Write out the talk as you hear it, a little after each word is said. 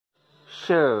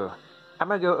So, I'm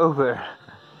gonna go over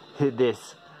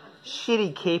this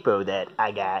shitty capo that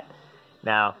I got.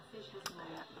 Now,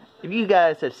 if you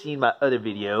guys have seen my other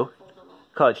video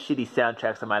called Shitty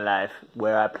Soundtracks of My Life,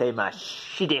 where I play my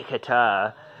shitty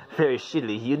guitar very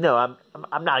shittily, you know I'm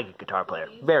not a good guitar player.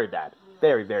 Very bad.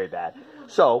 Very, very bad.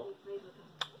 So,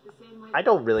 I'm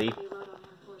not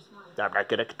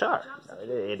good at guitar.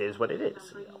 It is what it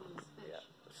is. Yeah.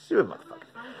 Super motherfucker.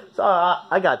 So,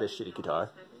 I got this shitty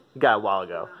guitar. Got it a while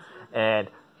ago. And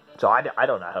so I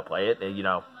don't know how to play it. And, you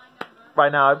know, right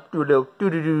now I do a little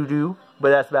do-do-do-do, but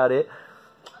that's about it.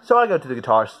 So I go to the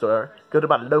guitar store, go to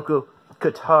my local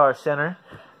guitar center.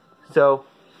 So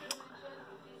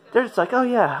they're just like, oh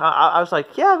yeah. I was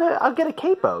like, yeah, man, I'll get a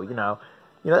capo. You know,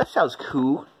 that sounds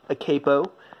cool. A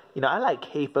capo. You know, I like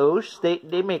capos.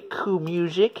 They make cool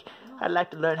music. I'd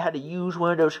like to learn how to use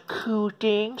one of those cool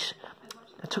things.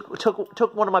 I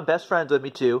took one of my best friends with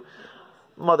me too.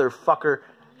 Motherfucker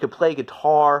could play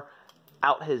guitar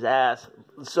out his ass.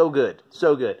 So good.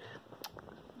 So good.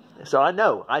 So I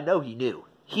know he knew.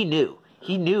 He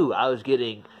knew I was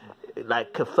getting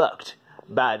like fucked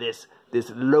by this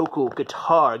local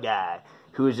guitar guy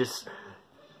who was just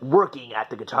working at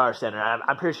the guitar center.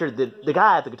 I'm pretty sure the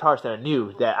guy at the guitar center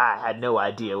knew that I had no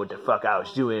idea what the fuck I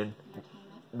was doing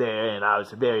there, and I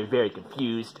was very, very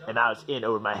confused, and I was in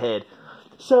over my head.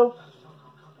 So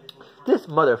this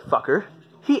motherfucker,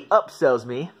 he upsells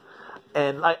me,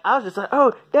 and like I was just like,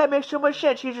 oh, that makes so much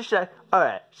sense. He's just like, all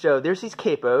right, so there's these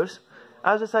capos.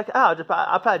 I was just like, oh,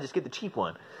 I'll probably just get the cheap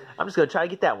one. I'm just gonna try to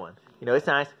get that one. You know, it's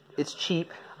nice, it's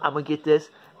cheap. I'm gonna get this,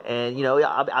 and you know,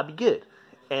 I'll be good.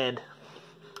 And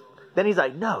then he's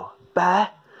like, no, buy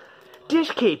this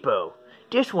capo,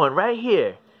 this one right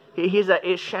here. He's like,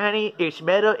 it's shiny, it's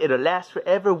metal, it'll last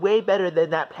forever, way better than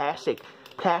that plastic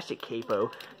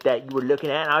capo that you were looking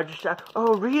at. And I was just like,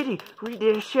 oh, really?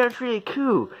 This sounds really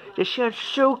cool. This sounds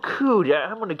so cool.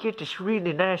 I'm gonna get this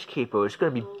really nice capo. It's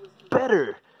gonna be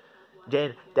better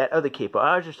than that other capo.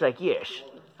 I was just like, yes,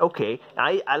 okay.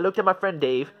 I looked at my friend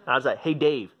Dave, and I was like, hey,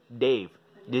 Dave,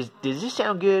 does this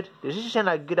sound good? Does this sound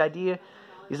like a good idea?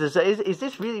 He says, is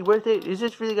this really worth it? Is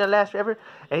this really gonna last forever?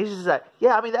 And he's just like,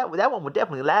 yeah, I mean, that one would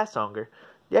definitely last longer.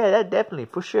 Yeah, that definitely,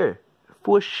 for sure,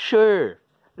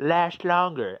 last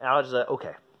longer. And I was like,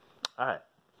 okay, all right.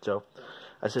 So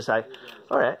I was just like,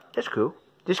 all right, that's cool.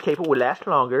 This capo will last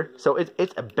longer, so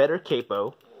it's a better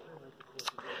capo.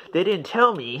 They didn't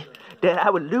tell me that I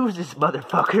would lose this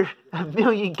motherfucker a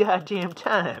million goddamn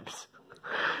times.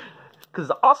 Because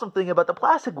the awesome thing about the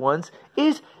plastic ones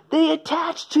is they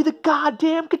attach to the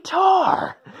goddamn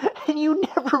guitar. And you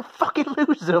never fucking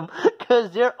lose them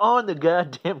because they're on the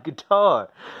goddamn guitar.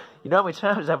 You know how many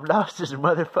times I've lost this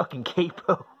motherfucking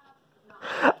capo?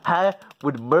 I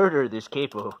would murder this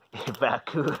capo if I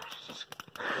could.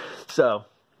 So,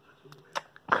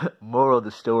 moral of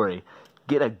the story,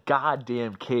 get a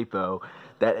goddamn capo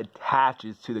that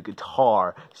attaches to the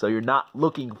guitar so you're not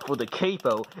looking for the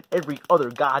capo every other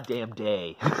goddamn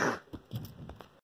day.